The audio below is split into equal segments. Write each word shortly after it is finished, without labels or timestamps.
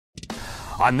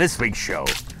On this week's show,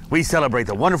 we celebrate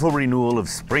the wonderful renewal of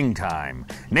springtime,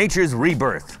 nature's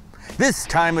rebirth. This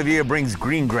time of year brings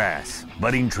green grass,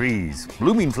 budding trees,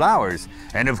 blooming flowers,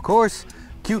 and of course,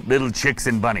 cute little chicks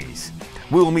and bunnies.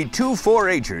 We will meet two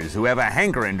 4-H'ers who have a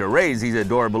hankering to raise these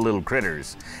adorable little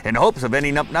critters in hopes of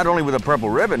ending up not only with a purple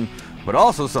ribbon, but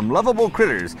also some lovable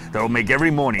critters that will make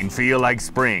every morning feel like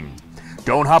spring.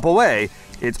 Don't hop away,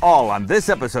 it's all on this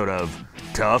episode of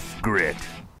Tough Grit.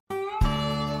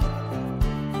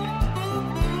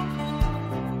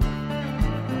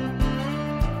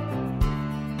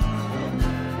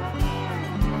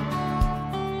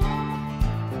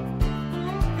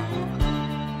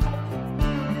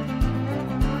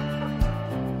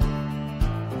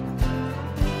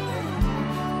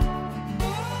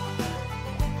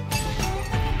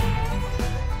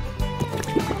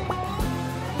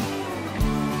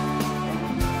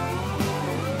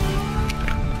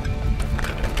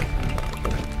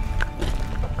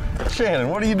 Shannon,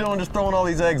 what are you doing just throwing all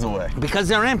these eggs away? Because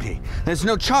they're empty. There's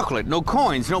no chocolate, no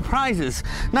coins, no prizes,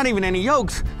 not even any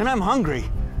yolks, and I'm hungry.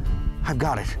 I've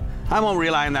got it. I won't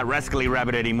rely on that rascally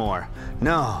rabbit anymore.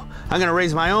 No, I'm gonna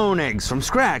raise my own eggs from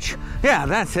scratch. Yeah,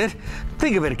 that's it.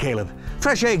 Think of it, Caleb.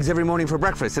 Fresh eggs every morning for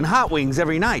breakfast and hot wings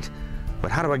every night. But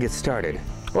how do I get started?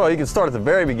 Well, you can start at the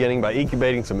very beginning by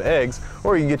incubating some eggs,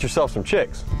 or you can get yourself some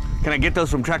chicks. Can I get those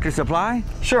from Tractor Supply?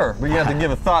 Sure, but you have to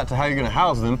give a thought to how you're going to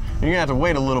house them, and you're going to have to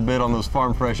wait a little bit on those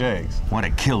farm fresh eggs. What a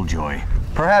killjoy.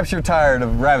 Perhaps you're tired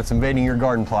of rabbits invading your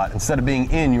garden plot instead of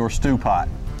being in your stew pot.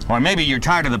 Or maybe you're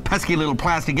tired of the pesky little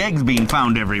plastic eggs being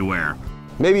found everywhere.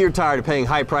 Maybe you're tired of paying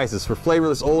high prices for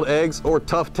flavorless old eggs or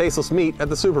tough, tasteless meat at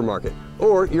the supermarket.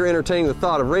 Or you're entertaining the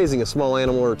thought of raising a small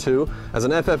animal or two as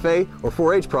an FFA or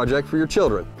 4-H project for your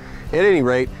children. At any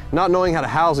rate, not knowing how to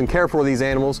house and care for these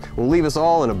animals will leave us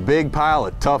all in a big pile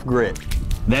of tough grit.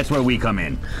 That's where we come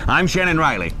in. I'm Shannon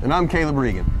Riley. And I'm Caleb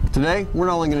Regan. Today, we're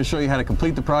not only going to show you how to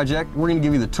complete the project, we're going to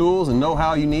give you the tools and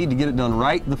know-how you need to get it done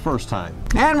right the first time.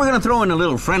 And we're going to throw in a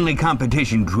little friendly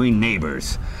competition between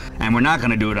neighbors. And we're not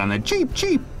going to do it on the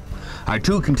cheap. Our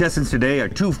two contestants today are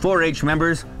two 4-H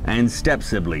members and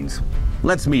step-siblings.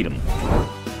 Let's meet them.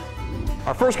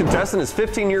 Our first contestant is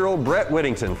 15-year-old Brett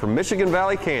Whittington from Michigan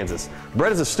Valley, Kansas.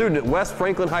 Brett is a student at West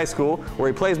Franklin High School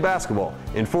where he plays basketball.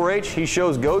 In 4-H, he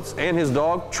shows goats and his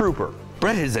dog, Trooper.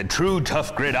 Brett is a true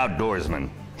tough grit outdoorsman.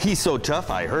 He's so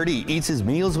tough, I heard he eats his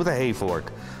meals with a hay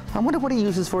fork. I wonder what he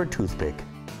uses for a toothpick.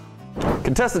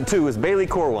 Contestant 2 is Bailey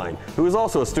Corwine, who is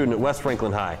also a student at West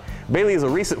Franklin High. Bailey is a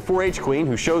recent 4-H queen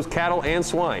who shows cattle and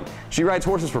swine. She rides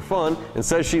horses for fun and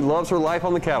says she loves her life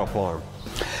on the cattle farm.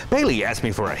 Bailey asked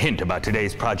me for a hint about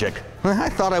today's project. I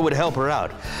thought I would help her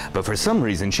out, but for some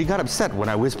reason she got upset when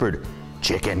I whispered,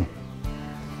 chicken.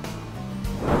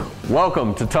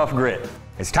 Welcome to Tough Grit.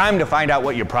 It's time to find out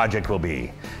what your project will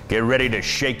be. Get ready to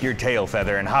shake your tail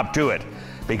feather and hop to it,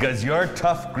 because your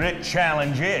Tough Grit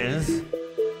challenge is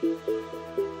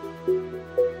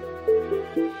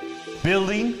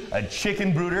building a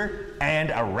chicken brooder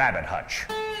and a rabbit hutch.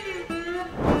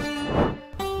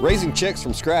 Raising chicks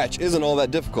from scratch isn't all that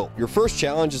difficult. Your first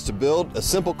challenge is to build a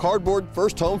simple cardboard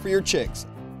first home for your chicks.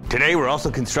 Today we're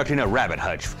also constructing a rabbit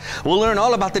hutch. We'll learn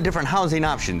all about the different housing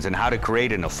options and how to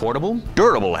create an affordable,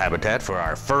 durable habitat for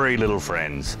our furry little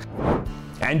friends.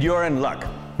 And you're in luck,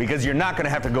 because you're not going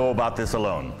to have to go about this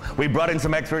alone. We brought in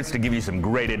some experts to give you some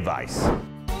great advice.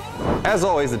 As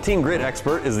always, the Team Grit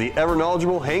expert is the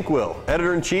ever-knowledgeable Hank Will,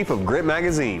 editor-in-chief of Grit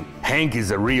Magazine. Hank is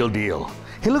the real deal.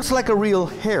 He looks like a real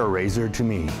hair raiser to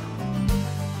me.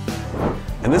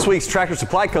 And this week's Tractor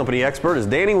Supply Company expert is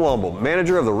Danny Womble,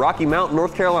 manager of the Rocky Mount,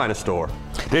 North Carolina store.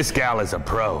 This gal is a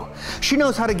pro. She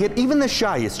knows how to get even the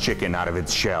shyest chicken out of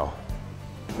its shell.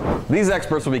 These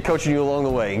experts will be coaching you along the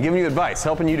way and giving you advice,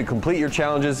 helping you to complete your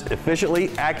challenges efficiently,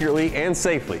 accurately, and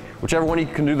safely. Whichever one you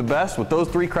can do the best with those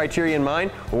 3 criteria in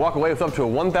mind will walk away with up to a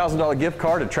 $1,000 gift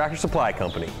card at Tractor Supply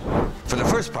Company. For the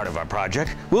first part of our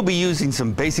project, we'll be using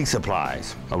some basic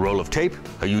supplies: a roll of tape,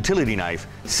 a utility knife,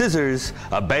 scissors,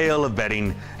 a bale of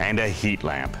bedding, and a heat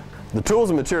lamp. The tools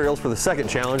and materials for the second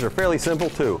challenge are fairly simple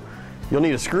too. You'll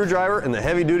need a screwdriver and the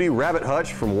heavy-duty rabbit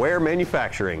hutch from Ware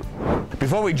Manufacturing.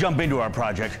 Before we jump into our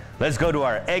project, let's go to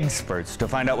our experts to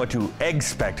find out what to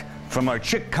expect from our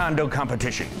chick condo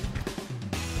competition.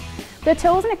 The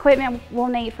tools and equipment we'll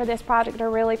need for this project are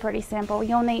really pretty simple.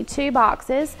 You'll need 2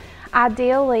 boxes,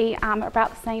 ideally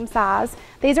about the same size.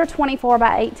 These are 24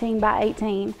 by 18 by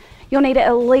 18. You'll need it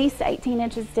at least 18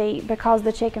 inches deep because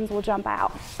the chickens will jump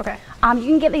out. Okay. You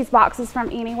can get these boxes from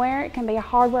anywhere. It can be a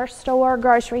hardware store,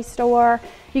 grocery store.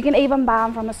 You can even buy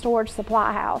them from a storage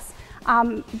supply house.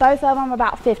 Both of them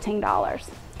about $15.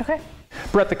 Okay.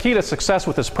 Brett, the key to success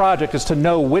with this project is to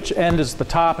know which end is the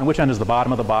top and which end is the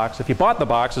bottom of the box. If you bought the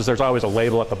boxes, there's always a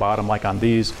label at the bottom, like on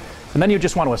these. And then you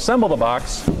just want to assemble the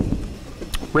box,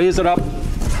 raise it up,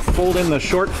 fold in the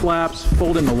short flaps,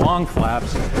 fold in the long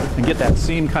flaps, and get that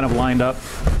seam kind of lined up.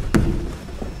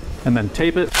 And then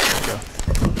tape it. There you go.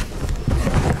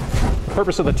 The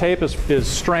purpose of the tape is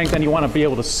strength, and you want to be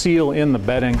able to seal in the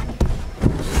bedding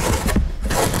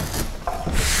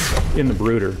in the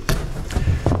brooder.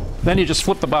 Then you just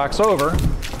flip the box over,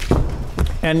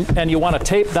 and you want to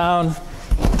tape down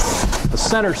the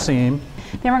center seam.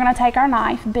 Then we're going to take our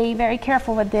knife, be very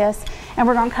careful with this, and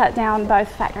we're going to cut down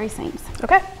both factory seams.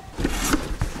 Okay?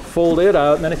 Fold it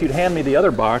out, and then if you'd hand me the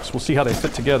other box, we'll see how they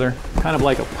fit together, kind of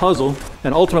like a puzzle.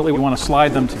 And ultimately we want to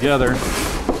slide them together,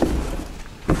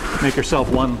 make yourself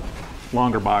one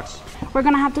longer box. We're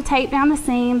going to have to tape down the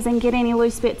seams and get any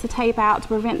loose bits to tape out to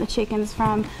prevent the chickens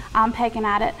from pecking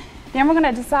at it. Then we're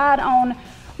going to decide on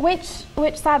which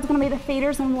side's going to be the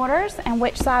feeders and waters and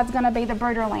which side's going to be the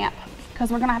brooder lamp,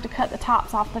 because we're going to have to cut the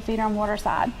tops off the feeder and water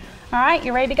side. All right,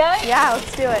 you ready to go? Yeah,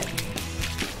 let's do it.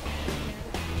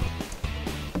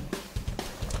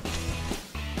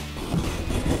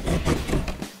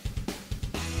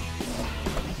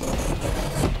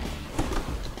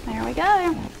 There we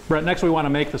go. Brett, next we want to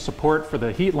make the support for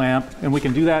the heat lamp, and we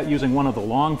can do that using one of the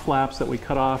long flaps that we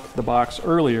cut off the box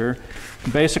earlier.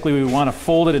 Basically, we want to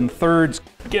fold it in thirds,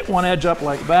 get one edge up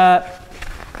like that,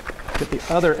 get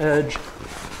the other edge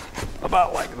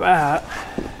about like that.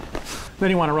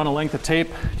 Then you want to run a length of tape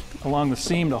along the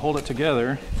seam to hold it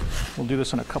together. We'll do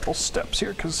this in a couple steps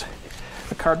here because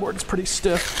the cardboard is pretty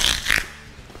stiff.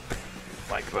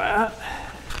 Like that.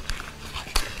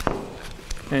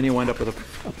 And you wind up with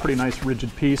a pretty nice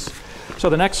rigid piece. So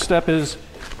the next step is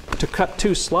to cut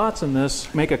 2 slots in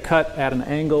this, make a cut at an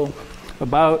angle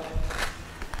about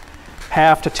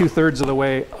half to 2/3 of the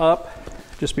way up.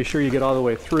 Just be sure you get all the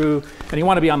way through. And you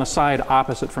want to be on the side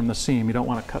opposite from the seam. You don't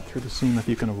want to cut through the seam if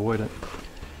you can avoid it.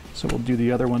 So we'll do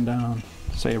the other one down,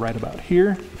 say right about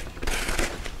here.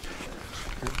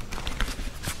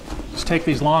 Just take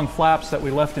these long flaps that we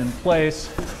left in place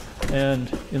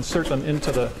and insert them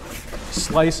into the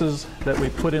slices that we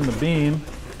put in the beam.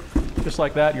 Just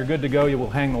like that, you're good to go. You will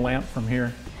hang the lamp from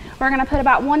here. We're going to put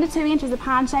about 1 to 2 inches of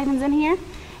pine shavings in here.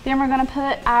 Then we're going to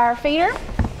put our feeder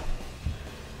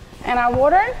and our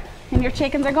water, and your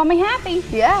chickens are going to be happy.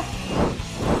 Yeah.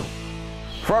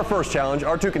 For our first challenge,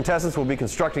 our 2 contestants will be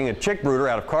constructing a chick brooder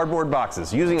out of cardboard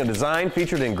boxes using a design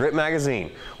featured in Grit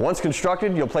magazine. Once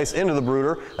constructed, you'll place into the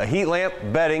brooder a heat lamp,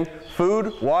 bedding,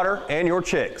 food, water, and your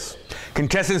chicks.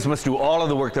 Contestants must do all of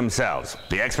the work themselves.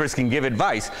 The experts can give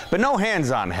advice, but no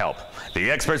hands-on help. The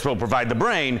experts will provide the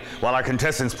brain, while our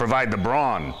contestants provide the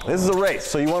brawn. This is a race,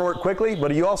 so you want to work quickly,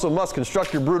 but you also must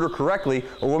construct your brooder correctly,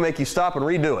 or we'll make you stop and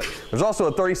redo it. There's also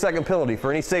a 30-second penalty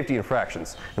for any safety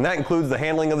infractions, and that includes the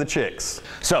handling of the chicks.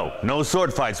 So, no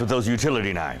sword fights with those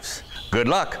utility knives. Good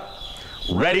luck.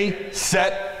 Ready,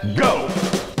 set, go!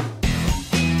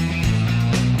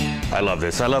 I love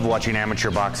this. I love watching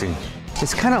amateur boxing.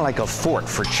 It's kind of like a fort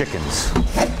for chickens.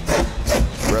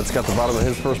 Brett's got the bottom of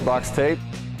his first box taped.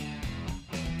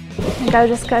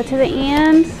 Just go to the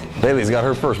end. Bailey's got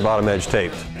her first bottom edge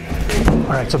taped.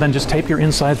 All right, so then just tape your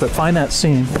insides, but find that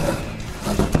seam.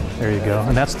 There you go,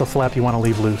 and that's the flap you want to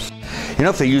leave loose. You know,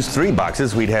 if they used 3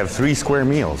 boxes, we'd have 3 square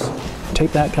meals.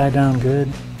 Tape that guy down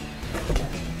good. Okay.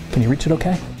 Can you reach it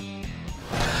okay?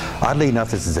 Oddly enough,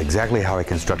 this is exactly how I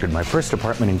constructed my first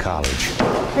apartment in college.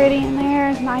 Pretty in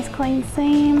there, nice clean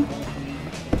seam.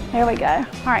 There we go.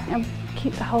 All right, now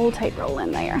keep the whole tape roll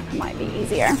in there. It might be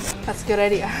easier. That's a good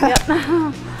idea. Yep.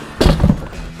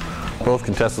 Both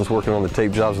contestants working on the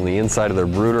tape jobs on the inside of their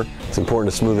brooder. It's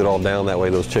important to smooth it all down, that way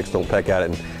those chicks don't peck at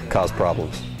it and cause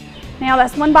problems. Now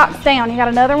that's 1 box down. You got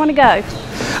another one to go.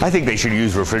 I think they should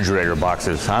use refrigerator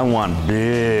boxes. I want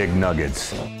big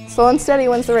nuggets. Slow and steady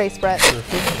wins the race, Brett.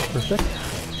 Perfect.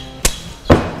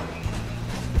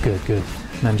 Good, good.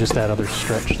 And then just that other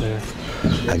stretch there.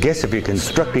 I guess if you're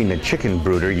constructing a chicken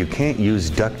brooder, you can't use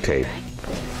duct tape.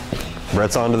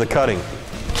 Brett's on to the cutting.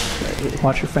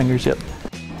 Watch your fingers, yep.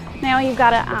 Now you've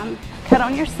got to cut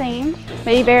on your seam.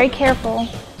 Be very careful.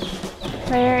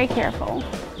 Very careful.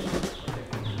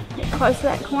 Get close to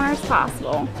that corner as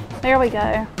possible. There we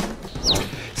go.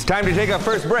 It's time to take our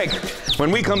first break. When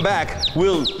we come back,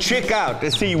 we'll chick out to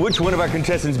see which one of our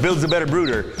contestants builds a better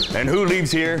brooder and who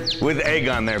leaves here with egg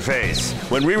on their face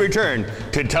when we return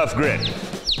to Tough Grit.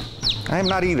 I am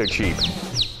not either cheap.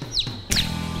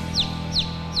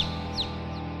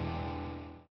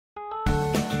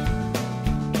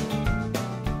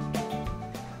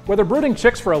 Whether brooding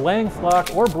chicks for a laying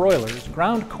flock or broilers,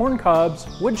 ground corn cobs,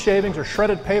 wood shavings, or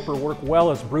shredded paper work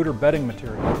well as brooder bedding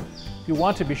material. You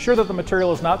want to be sure that the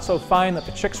material is not so fine that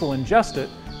the chicks will ingest it,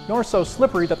 nor so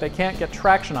slippery that they can't get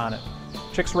traction on it.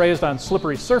 Chicks raised on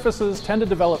slippery surfaces tend to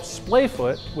develop splay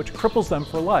foot, which cripples them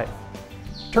for life.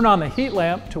 Turn on the heat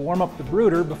lamp to warm up the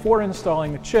brooder before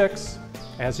installing the chicks.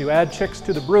 As you add chicks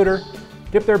to the brooder,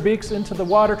 dip their beaks into the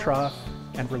water trough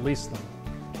and release them.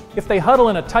 If they huddle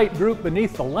in a tight group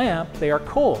beneath the lamp, they are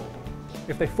cold.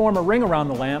 If they form a ring around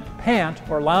the lamp, pant,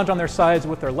 or lounge on their sides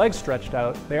with their legs stretched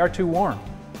out, they are too warm.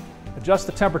 Adjust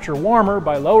the temperature warmer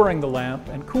by lowering the lamp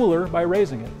and cooler by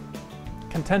raising it.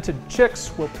 Contented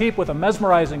chicks will peep with a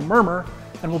mesmerizing murmur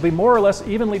and will be more or less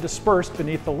evenly dispersed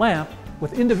beneath the lamp,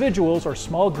 with individuals or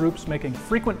small groups making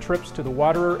frequent trips to the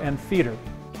waterer and feeder.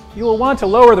 You will want to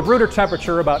lower the brooder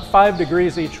temperature about 5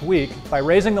 degrees each week by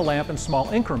raising the lamp in small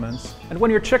increments, and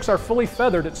when your chicks are fully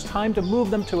feathered, it's time to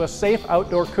move them to a safe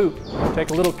outdoor coop. Take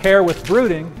a little care with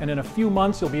brooding, and in a few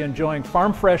months you'll be enjoying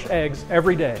farm-fresh eggs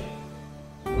every day.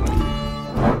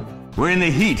 We're in the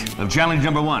heat of challenge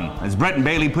number 1 as Brett and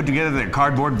Bailey put together their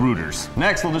cardboard brooders.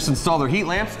 Next, they'll just install their heat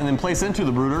lamps and then place into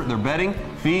the brooder their bedding,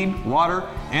 feed, water,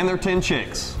 and their 10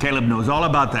 chicks. Caleb knows all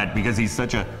about that because he's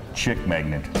such a chick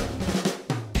magnet.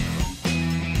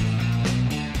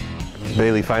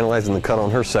 Bailey finalizing the cut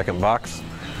on her second box.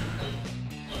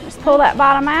 Just pull that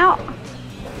bottom out.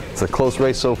 It's a close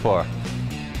race so far.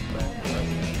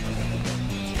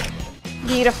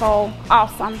 Beautiful,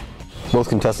 awesome. Both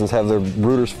contestants have their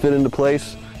brooders fit into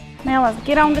place. Now let's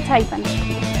get on the taping.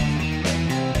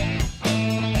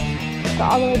 Go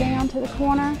all the way down to the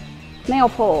corner. Nail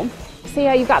pull. See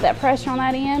how you've got that pressure on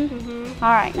that end?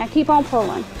 All right, now keep on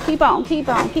pulling. Keep on, keep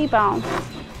on, keep on.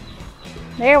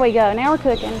 There we go, now we're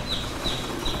cooking.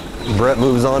 Brett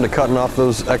moves on to cutting off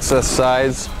those excess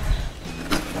sides.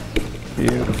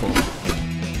 Beautiful.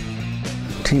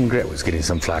 Team Grit was getting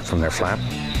some flack from their flap.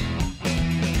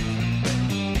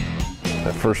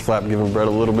 That first flap giving Brett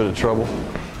a little bit of trouble.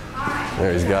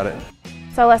 There, he's got it.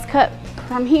 So let's cut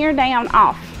from here down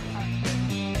off.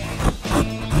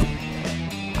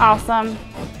 Awesome.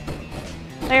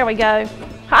 There we go.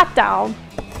 Hot dog.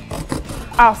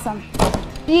 Awesome.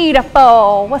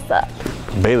 Beautiful. What's up?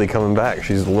 Bailey coming back.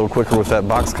 She's a little quicker with that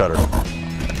box cutter.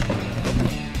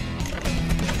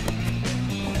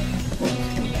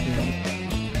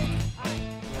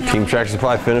 Team Tractor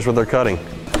Supply finished with their cutting.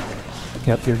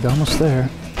 Yep, you're almost there.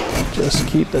 Just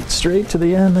keep it straight to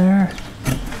the end there.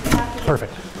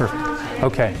 Perfect, perfect.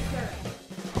 Okay.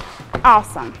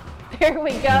 Awesome. There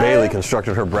we go. Bailey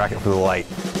constructed her bracket for the light.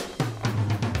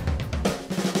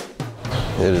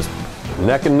 It is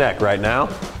neck and neck right now.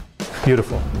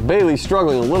 Beautiful. Bailey's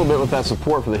struggling a little bit with that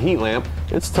support from the heat lamp.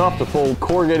 It's tough to fold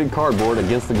corrugated cardboard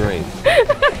against the grain.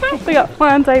 We got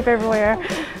fun tape everywhere.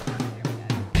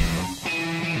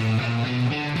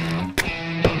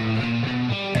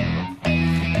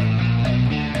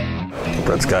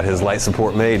 Brett's got his light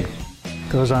support made.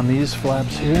 Goes on these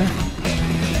flaps here.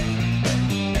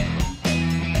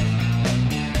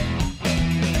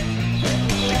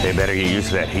 They better get used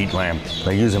to that heat lamp.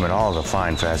 They use them in all the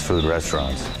fine fast food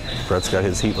restaurants. Brett's got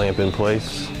his heat lamp in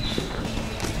place.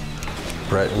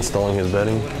 Brett installing his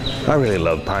bedding. I really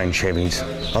love pine shavings,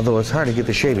 although it's hard to get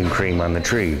the shaving cream on the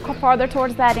tree. Go farther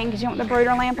towards that end because you want the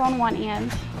brooder lamp on one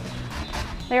end.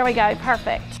 There we go,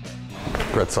 perfect.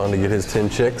 Brett's on to get his 10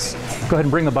 chicks. Go ahead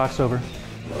and bring the box over.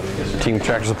 Team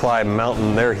Tractor Supply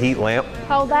mounting their heat lamp.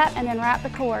 Hold that and then wrap the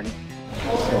cord.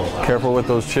 Careful with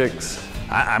those chicks.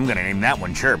 I'm gonna name that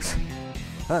one Chirps.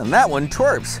 And that one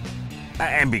Twerps.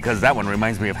 And because that one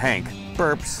reminds me of Hank,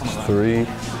 Burps. 3.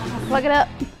 Plug it up.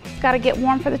 It's got to get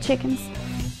warm for the chickens.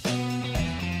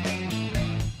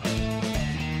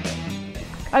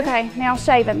 Okay, now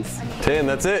shavings. 10,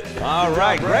 that's it. All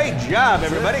right, great job,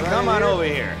 everybody. Come on over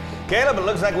here. Caleb, it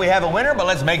looks like we have a winner, but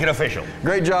let's make it official.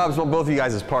 Great jobs on both of you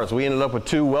guys' parts. We ended up with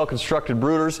 2 well-constructed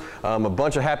brooders, a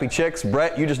bunch of happy chicks.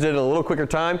 Brett, you just did it in a little quicker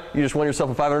time. You just won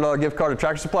yourself a $500 gift card to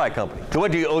Tractor Supply Company. So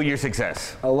what do you owe your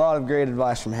success? A lot of great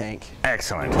advice from Hank.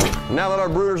 Excellent. Now that our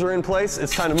brooders are in place,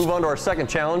 it's time to move on to our second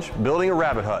challenge, building a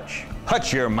rabbit hutch.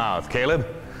 Hutch your mouth, Caleb.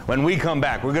 When we come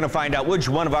back, we're going to find out which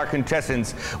one of our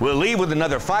contestants will leave with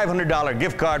another $500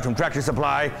 gift card from Tractor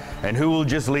Supply and who will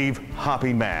just leave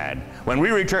hoppy mad when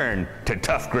we return to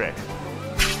Tough Grit.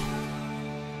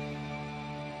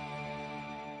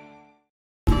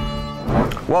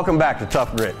 Welcome back to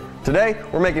Tough Grit. Today,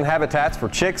 we're making habitats for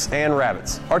chicks and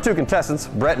rabbits. Our 2 contestants,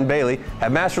 Brett and Bailey,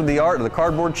 have mastered the art of the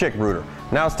cardboard chick brooder.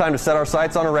 Now it's time to set our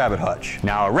sights on a rabbit hutch.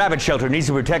 Now, a rabbit shelter needs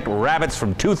to protect rabbits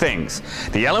from 2 things,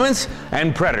 the elements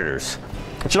and predators.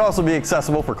 It should also be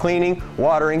accessible for cleaning,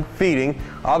 watering, feeding,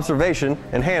 observation,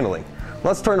 and handling.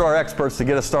 Let's turn to our experts to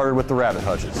get us started with the rabbit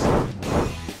hutches.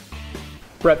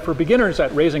 Brett, for beginners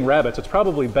at raising rabbits, it's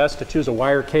probably best to choose a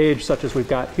wire cage such as we've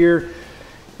got here.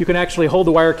 You can actually hold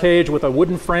the wire cage with a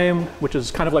wooden frame, which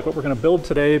is kind of like what we're going to build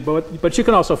today, but you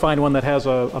can also find one that has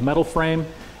a metal frame.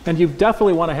 And you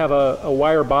definitely want to have a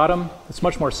wire bottom. It's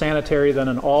much more sanitary than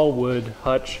an all-wood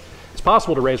hutch. It's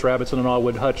possible to raise rabbits in an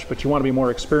all-wood hutch, but you want to be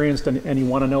more experienced and you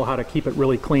want to know how to keep it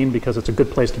really clean because it's a good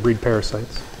place to breed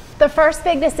parasites. The first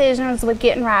big decision with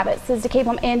getting rabbits is to keep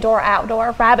them indoor or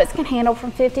outdoor. Rabbits can handle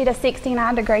from 50 to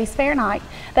 69 degrees Fahrenheit.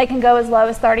 They can go as low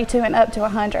as 32 and up to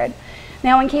 100.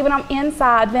 Now, when keeping them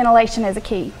inside, ventilation is a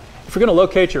key. If you're going to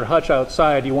locate your hutch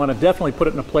outside, you want to definitely put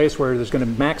it in a place where there's going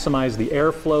to maximize the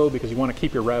airflow because you want to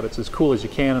keep your rabbits as cool as you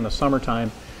can in the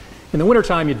summertime. In the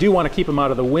wintertime, you do want to keep them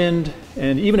out of the wind,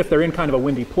 and even if they're in kind of a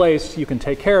windy place, you can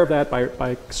take care of that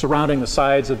by surrounding the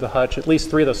sides of the hutch, at least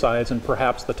 3 of the sides and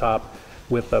perhaps the top,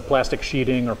 with plastic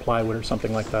sheeting or plywood or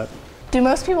something like that. Do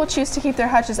most people choose to keep their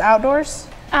hutches outdoors?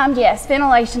 Yes,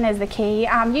 ventilation is the key.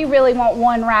 You really want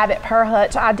 1 rabbit per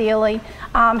hutch, ideally.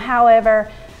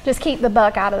 However, just keep the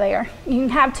buck out of there. You can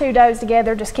have 2 does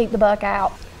together, just keep the buck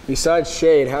out. Besides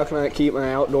shade, how can I keep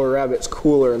my outdoor rabbits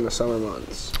cooler in the summer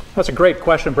months? That's a great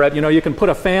question, Brett. You know, you can put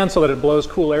a fan so that it blows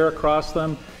cool air across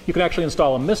them. You can actually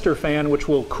install a mister fan, which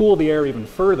will cool the air even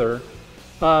further.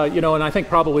 You know, and I think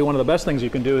probably one of the best things you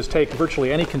can do is take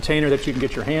virtually any container that you can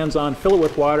get your hands on, fill it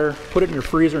with water, put it in your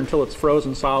freezer until it's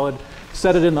frozen solid,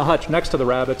 set it in the hutch next to the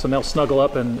rabbits, and they'll snuggle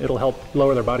up and it'll help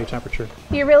lower their body temperature.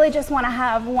 You really just want to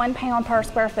have 1 pound per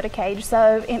square foot of cage.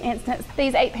 So in instance,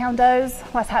 these 8-pound does,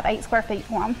 let's have 8 square feet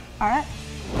for them. All right?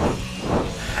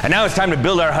 And now it's time to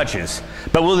build our hutches.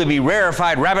 But will they be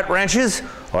rarefied rabbit ranches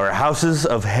or houses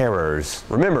of harrors?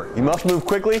 Remember, you must move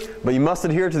quickly, but you must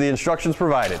adhere to the instructions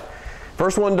provided.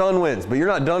 First one done wins, but you're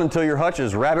not done until your hutch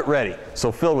is rabbit ready.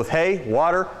 So filled with hay,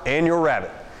 water, and your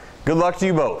rabbit. Good luck to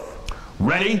you both.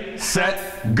 Ready,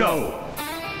 set, go!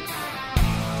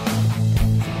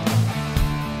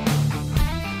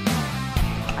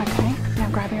 Okay, now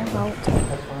grab your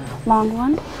bolt. Long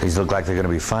one. These look like they're going to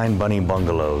be fine bunny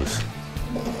bungalows.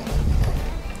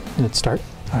 Let's start.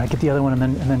 All right, get the other one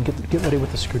and then get ready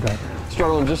with the screwdriver.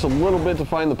 Struggling just a little bit to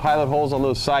find the pilot holes on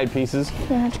those side pieces.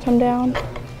 You have to come down.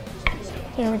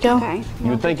 There we go. Okay.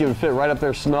 You would think it would fit right up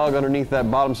there snug underneath that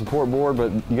bottom support board,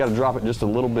 but you got to drop it just a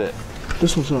little bit.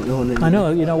 This one's not going in. I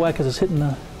know, you know why? Because it's hitting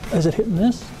the, is it hitting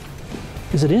this?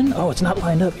 Is it in? Oh, it's not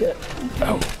lined up yet.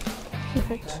 Oh.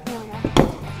 Perfect.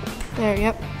 There,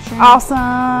 yep. Sure.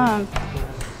 Awesome.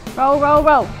 Roll, roll,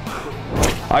 roll.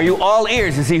 Are you all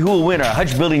ears to see who will win our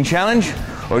hutch building challenge?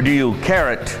 Or do you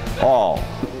carrot all?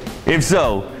 If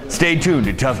so, stay tuned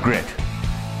to Tough Grit.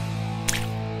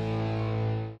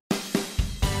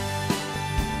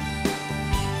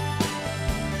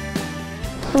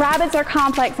 Rabbits are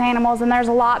complex animals, and there's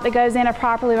a lot that goes into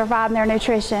properly providing their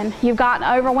nutrition. You've got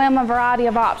an overwhelming variety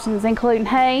of options, including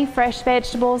hay, fresh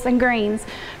vegetables, and greens,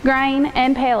 grain,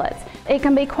 and pellets. It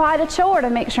can be quite a chore to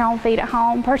mix your own feed at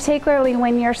home, particularly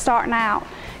when you're starting out.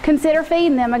 Consider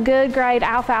feeding them a good grade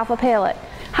alfalfa pellet.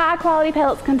 High quality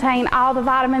pellets contain all the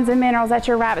vitamins and minerals that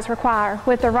your rabbits require,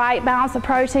 with the right balance of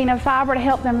protein and fiber to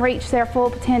help them reach their full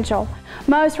potential.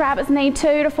 Most rabbits need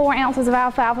 2 to 4 ounces of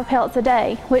alfalfa pellets a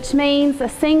day, which means a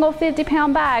single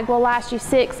 50-pound bag will last you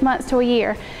 6 months to a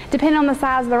year, depending on the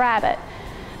size of the rabbit.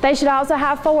 They should also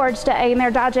have forage to aid in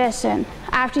their digestion.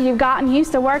 After you've gotten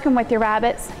used to working with your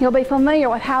rabbits, you'll be familiar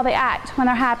with how they act when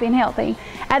they're happy and healthy.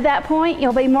 At that point,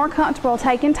 you'll be more comfortable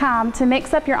taking time to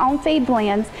mix up your own feed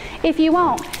blends if you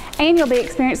want, and you'll be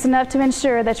experienced enough to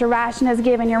ensure that your ration is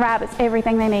giving your rabbits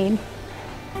everything they need.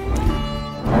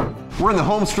 We're in the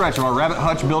home stretch of our rabbit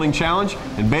hutch building challenge,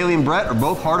 and Bailey and Brett are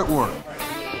both hard at work.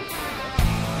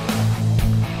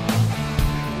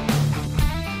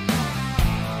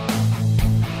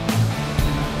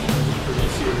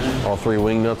 All 3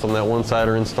 wing nuts on that one side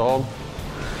are installed.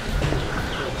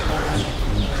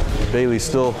 Bailey's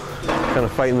still kind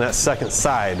of fighting that second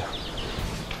side.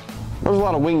 There's a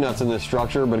lot of wing nuts in this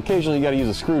structure, but occasionally you got to use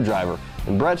a screwdriver,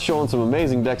 and Brett's showing some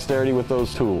amazing dexterity with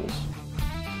those tools.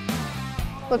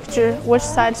 Look at which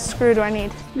side screw do I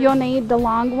need? You'll need the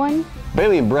long one.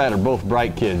 Bailey and Brett are both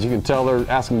bright kids. You can tell they're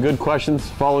asking good questions,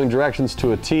 following directions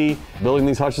to a T, building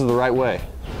these hutches the right way.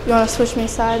 You want to switch me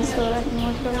sides so that I can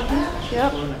look at everything?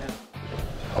 Yep.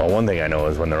 Well, one thing I know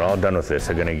is when they're all done with this,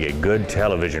 they're going to get good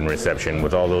television reception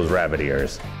with all those rabbit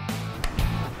ears.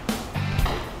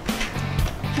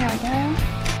 There we go.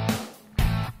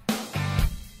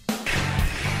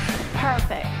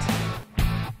 Perfect.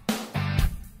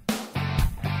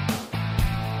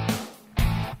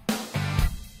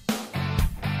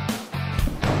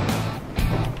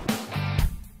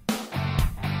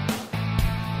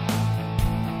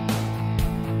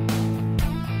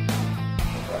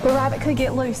 The rabbit could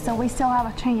get loose, so we still have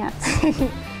a chance.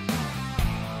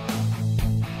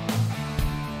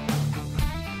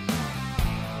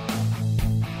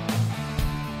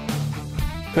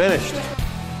 Finished.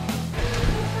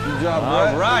 Good job,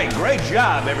 All right, great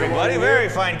job, everybody. Very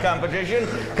fine competition.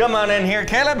 Come on in here,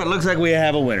 Caleb. It looks like we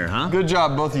have a winner, huh? Good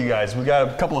job, both of you guys. We got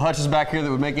a couple of Hutches back here that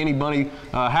would make anybody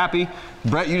happy.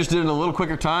 Brett, you just did it in a little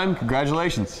quicker time.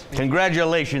 Congratulations.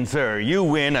 Congratulations, sir. You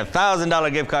win a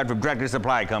 $1,000 gift card from Tractor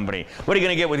Supply Company. What are you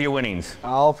going to get with your winnings?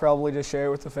 I'll probably just share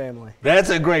it with the family. That's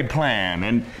a great plan.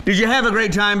 And did you have a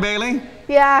great time, Bailey?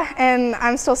 Yeah, and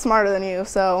I'm still smarter than you,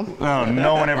 so. Oh,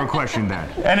 no one ever questioned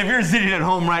that. And if you're sitting at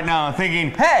home right now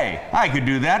thinking, hey, I could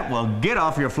do that, well, get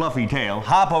off your fluffy tail,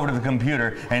 hop over to the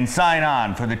computer, and sign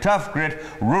on for the Tough Grit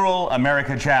Rural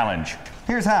America Challenge.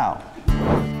 Here's how.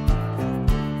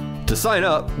 To sign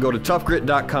up, go to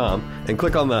toughgrit.com and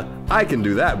click on the I Can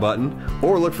Do That button,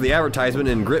 or look for the advertisement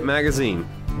in Grit Magazine.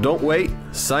 Don't wait,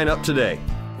 sign up today.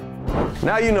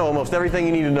 Now you know almost everything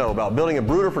you need to know about building a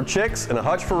brooder for chicks and a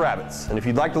hutch for rabbits. And if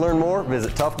you'd like to learn more,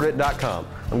 visit toughgrit.com.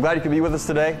 I'm glad you could be with us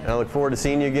today, and I look forward to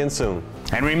seeing you again soon.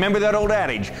 And remember that old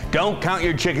adage, don't count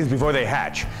your chickens before they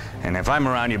hatch. And if I'm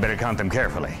around, you better count them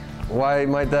carefully. Why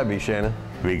might that be, Shannon?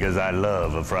 Because I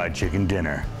love a fried chicken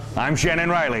dinner. I'm Shannon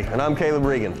Riley. And I'm Caleb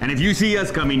Regan. And if you see us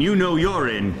coming, you know you're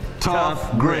in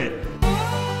Tough Grit.